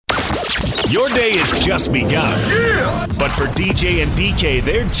Your day has just begun. Yeah! But for DJ and PK,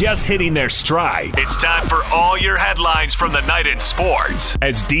 they're just hitting their stride. It's time for all your headlines from the night in sports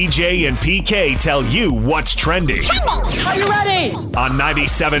as DJ and PK tell you what's trending. Are you ready? On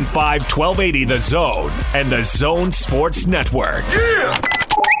 97.5 1280 The Zone and The Zone Sports Network. Yeah!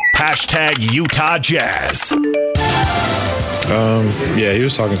 Hashtag Utah Jazz. Yeah, he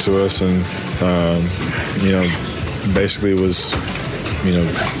was talking to us and, basically was,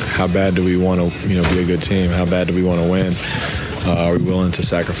 how bad do we want to, be a good team? How bad do we want to win? Are we willing to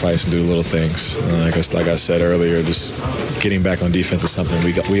sacrifice and do little things? Like I said earlier, just getting back on defense is something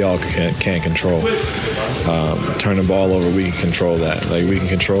we all can't control. Turn the ball over, we can control that. Like we can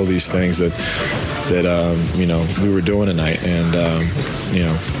control these things that we were doing tonight, and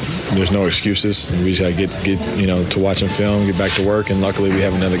there's no excuses. And we just got to get to watching film, get back to work, and luckily we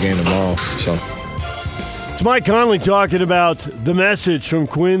have another game tomorrow. So. It's Mike Conley talking about the message from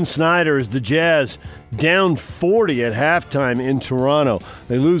Quinn Snyder as the Jazz down 40 at halftime in Toronto.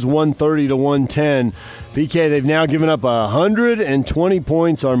 They lose 130-110. PK, they've now given up 120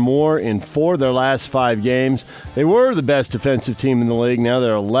 points or more in 4 of their last 5 games. They were the best defensive team in the league. Now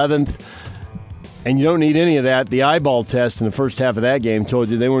they're 11th. And you don't need any of that. The eyeball test in the first half of that game told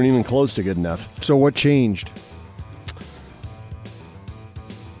you they weren't even close to good enough. So what changed?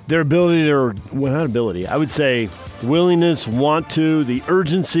 Their ability not ability, I would say willingness, want to, the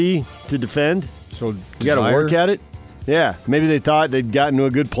urgency to defend. So you got to work at it. Yeah, maybe they thought they'd gotten to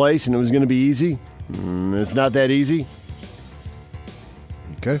a good place and it was going to be easy. It's not that easy.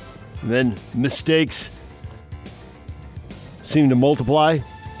 Okay. And then mistakes seem to multiply.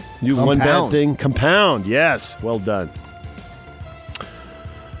 Do one bad thing. Compound, yes. Well done.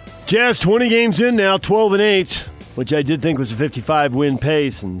 Jazz 20 games in now, 12-8. Which I did think was a 55-win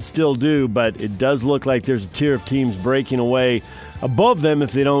pace and still do, but it does look like there's a tier of teams breaking away above them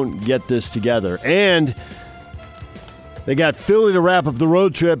if they don't get this together. And they got Philly to wrap up the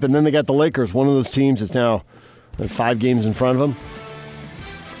road trip, and then they got the Lakers, one of those teams that's now 5 games in front of them.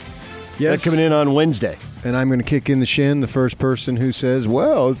 Yes. They're coming in on Wednesday. And I'm going to kick in the shin the first person who says,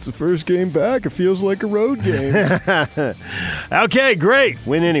 well, it's the first game back. It feels like a road game. Okay, great.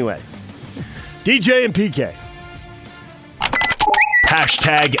 Win anyway. DJ and PK.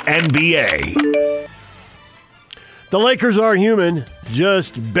 Hashtag NBA. The Lakers are human,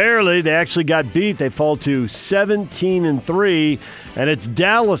 just barely. They actually got beat. They fall to 17-3, and it's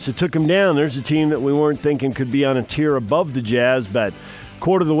Dallas that took them down. There's a team that we weren't thinking could be on a tier above the Jazz, but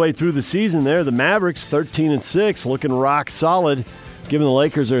quarter of the way through the season there, the Mavericks 13-6, looking rock solid, giving the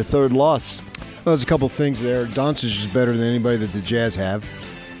Lakers their 3rd loss. Well, there's a couple things there. Doncic is better than anybody that the Jazz have.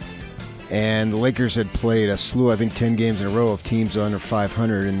 And the Lakers had played a slew, I think 10 games in a row of teams under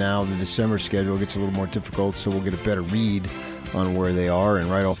 500, and now the December schedule gets a little more difficult, so we'll get a better read on where they are. And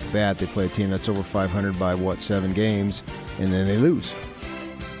right off the bat, they play a team that's over 500 by, 7 games, and then they lose.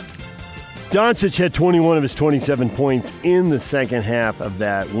 Doncic had 21 of his 27 points in the second half of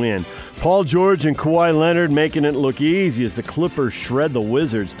that win. Paul George and Kawhi Leonard making it look easy as the Clippers shred the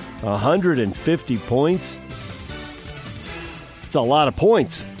Wizards. 150 points. It's a lot of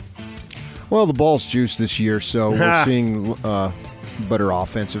points. Well, the ball's juiced this year, so we're seeing better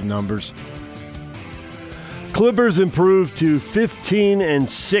offensive numbers. Clippers improved to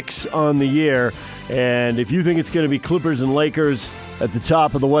 15-6 on the year, and if you think it's going to be Clippers and Lakers at the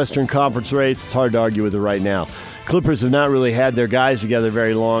top of the Western Conference race, it's hard to argue with it right now. Clippers have not really had their guys together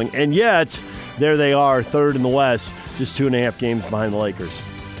very long, and yet there they are, 3rd in the West, just 2.5 games behind the Lakers.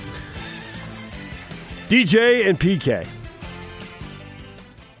 DJ and PK.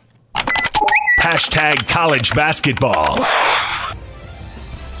 Hashtag college basketball.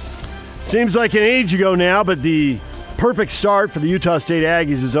 Seems like an age ago now, but the perfect start for the Utah State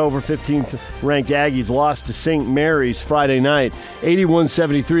Aggies is over. 15th-ranked Aggies lost to St. Mary's Friday night,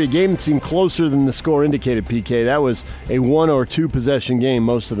 81-73, a game that seemed closer than the score indicated, PK. That was a 1 or 2 possession game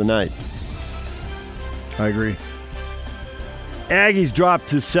most of the night. I agree. Aggies dropped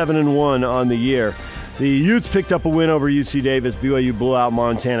to 7-1 on the year. The Utes picked up a win over UC Davis. BYU blew out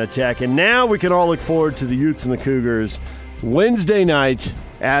Montana Tech. And now we can all look forward to the Utes and the Cougars Wednesday night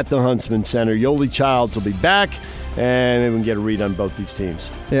at the Huntsman Center. Yoli Childs will be back, and maybe we can get a read on both these teams.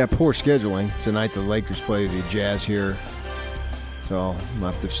 Yeah, poor scheduling. Tonight the Lakers play the Jazz here. So I'll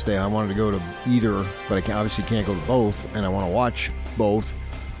have to stay. I wanted to go to either, but I obviously can't go to both, and I want to watch both.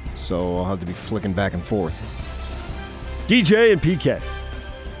 So I'll have to be flicking back and forth. DJ and PK.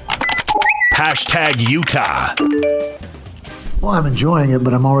 Hashtag Utah. Well, I'm enjoying it,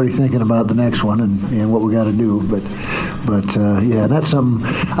 but I'm already thinking about the next one and what we got to do. But But that's something.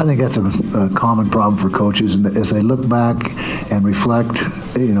 I think that's a common problem for coaches, and as they look back and reflect,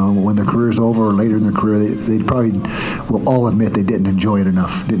 when their career's over or later in their career, they probably will all admit they didn't enjoy it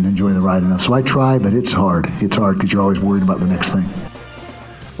enough, didn't enjoy the ride enough. So I try, but it's hard. It's hard because you're always worried about the next thing.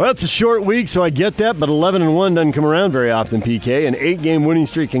 Well, it's a short week, so I get that, but 11-1 doesn't come around very often, PK. An 8-game winning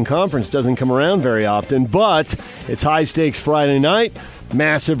streak in conference doesn't come around very often, but it's high-stakes Friday night,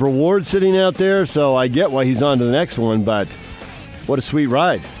 massive reward sitting out there, so I get why he's on to the next one, but what a sweet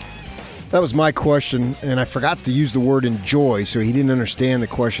ride. That was my question, and I forgot to use the word enjoy, so he didn't understand the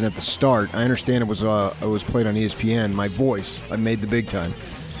question at the start. I understand it was played on ESPN, my voice. I made the big time.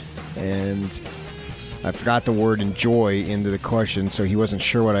 And I forgot the word enjoy into the question, so he wasn't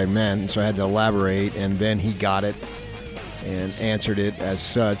sure what I meant, so I had to elaborate, and then he got it and answered it as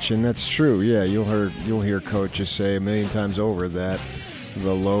such, and that's true. Yeah, you'll hear coaches say a million times over that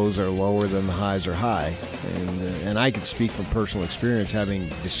the lows are lower than the highs are high, and I can speak from personal experience, having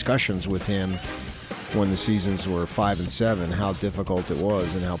discussions with him when the seasons were 5 and 7, how difficult it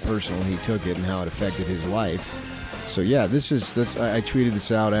was and how personal he took it and how it affected his life. So yeah, I tweeted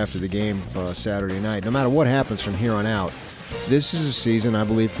this out after the game Saturday night. No matter what happens from here on out, this is a season, I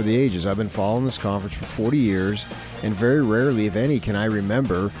believe, for the ages. I've been following this conference for 40 years, and very rarely, if any, can I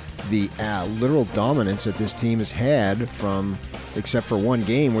remember the literal dominance that this team has had except for one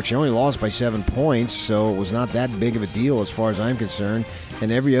game, which they only lost by 7 points, so it was not that big of a deal as far as I'm concerned. And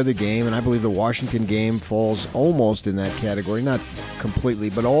every other game, and I believe the Washington game falls almost in that category, not completely,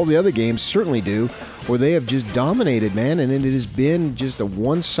 but all the other games certainly do, where they have just dominated, man, and it has been just a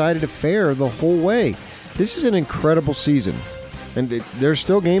one-sided affair the whole way. This is an incredible season, and there's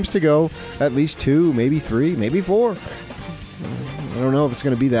still games to go, at least 2, maybe 3, maybe 4. I don't know if it's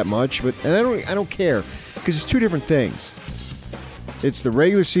going to be that much, but I don't care, because it's two different things. It's the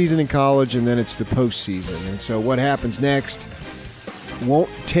regular season in college, and then it's the postseason, and so what happens next won't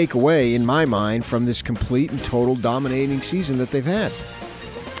take away, in my mind, from this complete and total dominating season that they've had.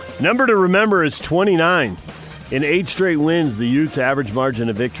 Number to remember is 29. In 8 straight wins, the Utes' average margin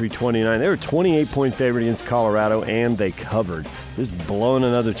of victory, 29. They were a 28-point favorite against Colorado, and they covered. Just blowing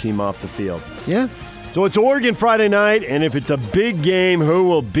another team off the field. Yeah. So it's Oregon Friday night, and if it's a big game, who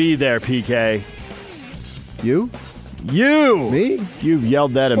will be there, PK? You? You! Me? You've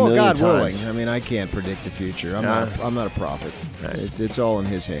yelled that a million God times. willing. I mean, I can't predict the future. I'm not a prophet. Right. It's all in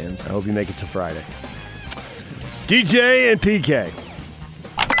his hands. I hope you make it to Friday. DJ and PK.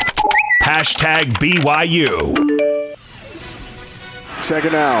 Hashtag BYU.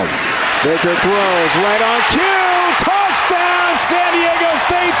 Second down. Baker throws right on cue. Touchdown, San Diego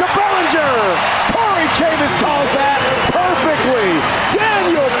State to Bellinger. Corey Chavis calls that perfectly.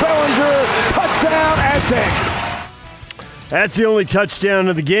 Daniel Bellinger, touchdown Aztecs. That's the only touchdown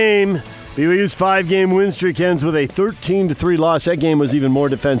of the game. BYU's 5-game win streak ends with a 13-3 loss. That game was even more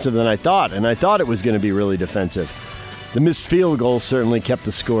defensive than I thought, and I thought it was going to be really defensive. The missed field goal certainly kept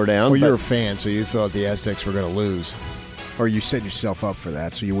the score down. Well, you're a fan, so you thought the Aztecs were going to lose. Or you set yourself up for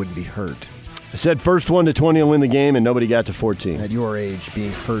that so you wouldn't be hurt. I said first 1 to 20 will win the game, and nobody got to 14. At your age,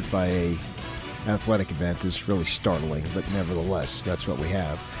 being hurt by a athletic event is really startling, but nevertheless, that's what we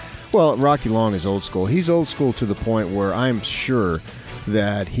have. Well, Rocky Long is old school. He's old school to the point where I'm sure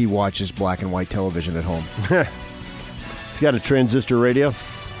that he watches black and white television at home. He's got a transistor radio.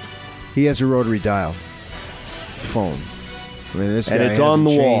 He has a rotary dial phone. I mean, this guy hasn't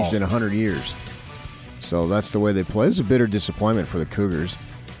changed in 100 years. So that's the way they play. It was a bitter disappointment for the Cougars,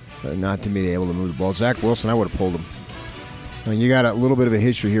 not to be able to move the ball. Zach Wilson, I would have pulled him. I mean, you got a little bit of a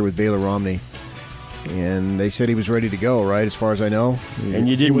history here with Baylor Romney. And they said he was ready to go, right, as far as I know. And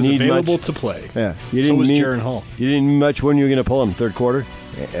you didn't he was need available much to play. Yeah. So was Jaron Hall. You didn't need much when you were going to pull him, third quarter?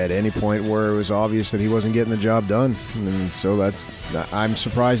 At any point where it was obvious that he wasn't getting the job done. And so I'm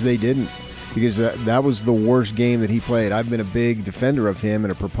surprised they didn't, because that was the worst game that he played. I've been a big defender of him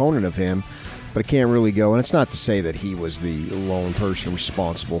and a proponent of him, but I can't really go. And it's not to say that he was the lone person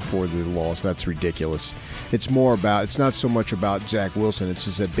responsible for the loss. That's ridiculous. It's not so much about Zach Wilson. It's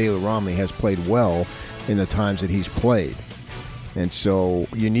just that Baylor Romney has played well in the times that he's played. And so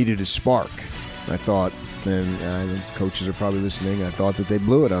you needed a spark. I thought, and coaches are probably listening, I thought that they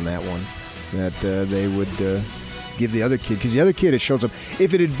blew it on that one, that they would give the other kid, because the other kid has shown up.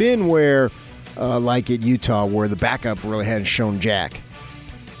 If it had been where, like at Utah, where the backup really hadn't shown jack.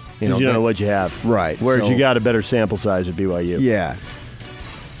 You don't know what you have. Right. Whereas you got a better sample size at BYU. Yeah.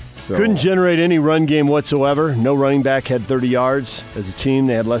 So, couldn't generate any run game whatsoever. No running back had 30 yards. As a team,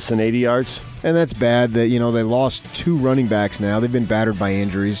 they had less than 80 yards. And that's bad that, they lost 2 running backs now. They've been battered by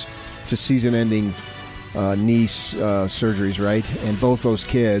injuries. It's a season-ending knee surgeries, right? And both those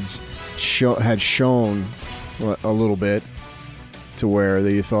kids had shown a little bit to where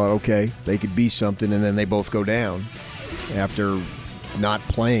you thought, okay, they could be something, and then they both go down after not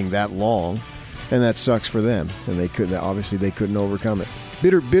playing that long, and that sucks for them. And they couldn't overcome it.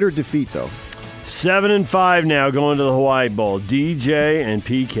 Bitter defeat, though. 7-5 now going to the Hawaii Bowl. DJ and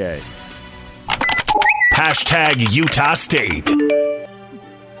PK. Hashtag Utah State.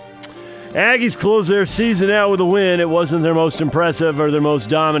 Aggies closed their season out with a win. It wasn't their most impressive or their most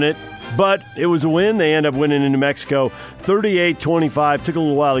dominant, but it was a win. They end up winning in New Mexico 38-25. Took a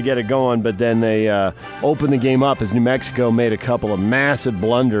little while to get it going, but then they opened the game up as New Mexico made a couple of massive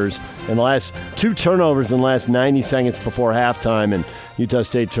blunders and the last 2 turnovers in the last 90 seconds before halftime, and Utah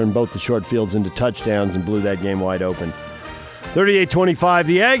State turned both the short fields into touchdowns and blew that game wide open. 38-25.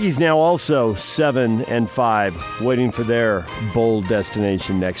 The Aggies now also 7-5, waiting for their bowl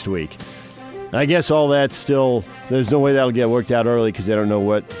destination next week. I guess all that's still, there's no way that'll get worked out early because they don't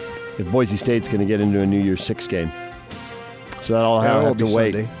know if Boise State's going to get into a New Year's Six game. So that'll have to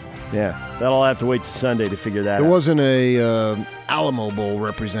wait. Sunday. Yeah, that'll have to wait to Sunday to figure that out. There wasn't a Alamo Bowl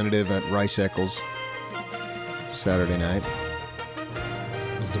representative at Rice-Eccles Saturday night.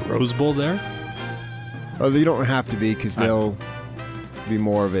 Is the Rose Bowl there? Oh, they don't have to be because they'll be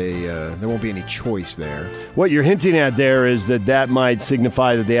more of a there won't be any choice there. What you're hinting at there is that might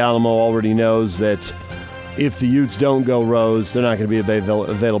signify that the Alamo already knows that if the Utes don't go Rose, they're not going to be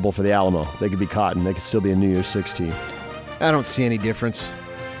available for the Alamo. They could be Cotton. They could still be a New Year's Six team. I don't see any difference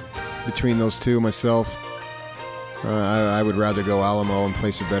between those two myself. I would rather go Alamo and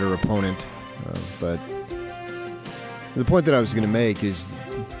face a better opponent. But the point that I was going to make is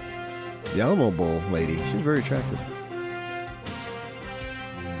the Alamo Bowl lady, she's very attractive.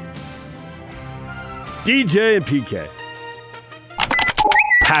 DJ and PK.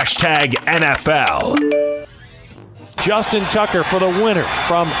 Hashtag NFL. Justin Tucker for the winner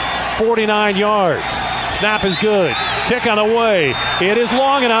from 49 yards. Snap is good. Kick on the way. It is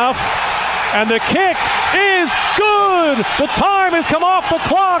long enough. And the kick is good. The time has come off the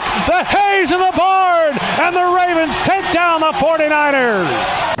clock. The hay's in the barn. And the Ravens take down the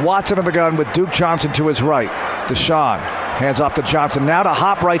 49ers. Watson in the gun with Duke Johnson to his right. Deshaun hands off to Johnson. Now to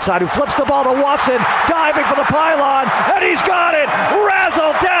Hop right side, who flips the ball to Watson. Diving for the pylon. And he's got it.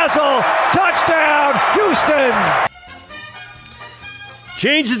 Razzle dazzle. Touchdown, Houston.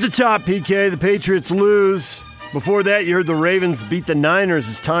 Change at the top, PK. The Patriots lose. Before that, you heard the Ravens beat the Niners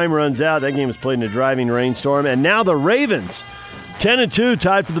as time runs out. That game was played in a driving rainstorm. And now the Ravens, 10-2,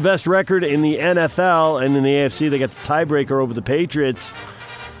 tied for the best record in the NFL. And in the AFC, they got the tiebreaker over the Patriots.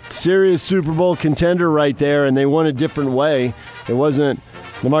 Serious Super Bowl contender right there, and they won a different way. It wasn't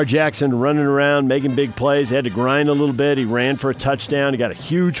Lamar Jackson running around, making big plays. He had to grind a little bit. He ran for a touchdown. He got a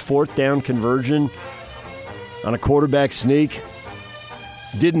huge 4th down conversion on a quarterback sneak.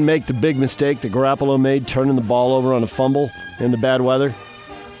 Didn't make the big mistake that Garoppolo made, turning the ball over on a fumble in the bad weather.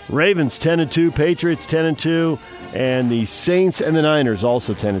 Ravens 10-2, Patriots 10-2, and the Saints and the Niners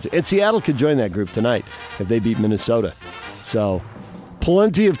also 10-2. And Seattle could join that group tonight if they beat Minnesota. So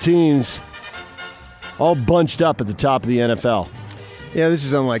plenty of teams all bunched up at the top of the NFL. Yeah, this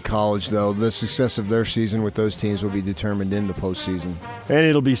is unlike college, though. The success of their season with those teams will be determined in the postseason. And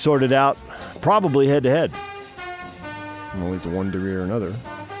it'll be sorted out probably head-to-head. Only to one degree or another.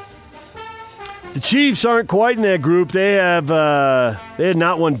 The Chiefs aren't quite in that group. They had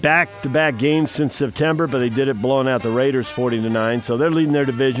not won back-to-back games since September, but they did it blowing out the Raiders 40-9. So they're leading their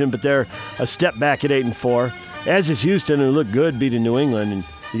division, but they're a step back at 8-4. As is Houston, who looked good beating New England. And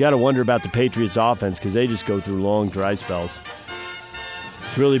you got to wonder about the Patriots' offense because they just go through long, dry spells.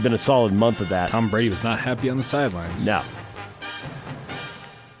 It's really been a solid month of that. Tom Brady was not happy on the sidelines. No.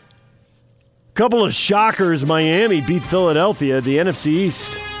 Couple of shockers. Miami beat Philadelphia. The NFC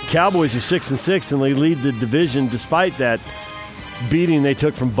East Cowboys are 6-6, and they lead the division despite that beating they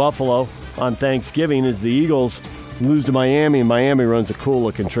took from Buffalo on Thanksgiving as the Eagles lose to Miami, and Miami runs a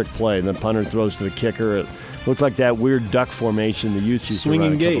cool-looking trick play. And the punter throws to the kicker. It looked like that weird duck formation the Utes used to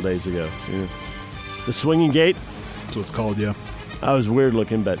run a couple days ago. Yeah. The swinging gate? That's what it's called, yeah. That was weird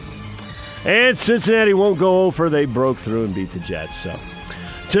looking, but... And Cincinnati won't go over. They broke through and beat the Jets, so...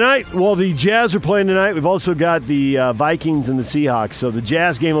 Tonight, the Jazz are playing tonight. We've also got the Vikings and the Seahawks. So the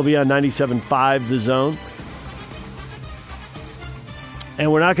Jazz game will be on 97.5 The Zone. And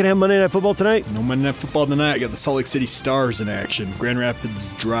we're not going to have Monday Night Football tonight? No Monday Night Football tonight. I got the Salt Lake City Stars in action. Grand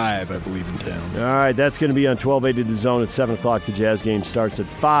Rapids Drive, I believe, in town. All right, that's going to be on 1280 The Zone at 7 o'clock. The Jazz game starts at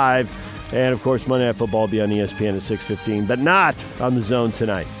 5. And, of course, Monday Night Football will be on ESPN at 6:15, but not on The Zone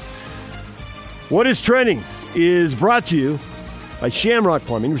tonight. What is Trending is brought to you by Shamrock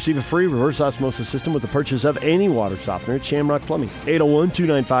Plumbing. Receive a free reverse osmosis system with the purchase of any water softener at Shamrock Plumbing.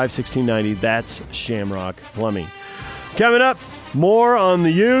 801-295-1690. That's Shamrock Plumbing. Coming up, more on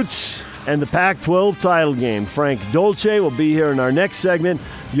the Utes and the Pac-12 title game. Frank Dolce will be here in our next segment.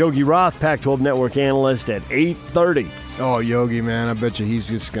 Yogi Roth, Pac-12 Network analyst, at 8:30. Oh, Yogi, man, I bet you he's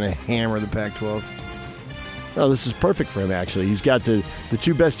just going to hammer the Pac-12. Oh, this is perfect for him, actually. He's got the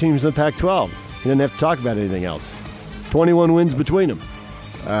two best teams in the Pac-12. He doesn't have to talk about anything else. 21 wins between them.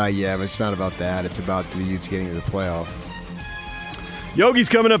 Yeah, but it's not about that. It's about the Utes getting to the playoff. Yogi's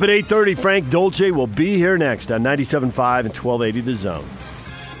coming up at 8:30. Frank Dolce will be here next on 97.5 and 1280 The Zone.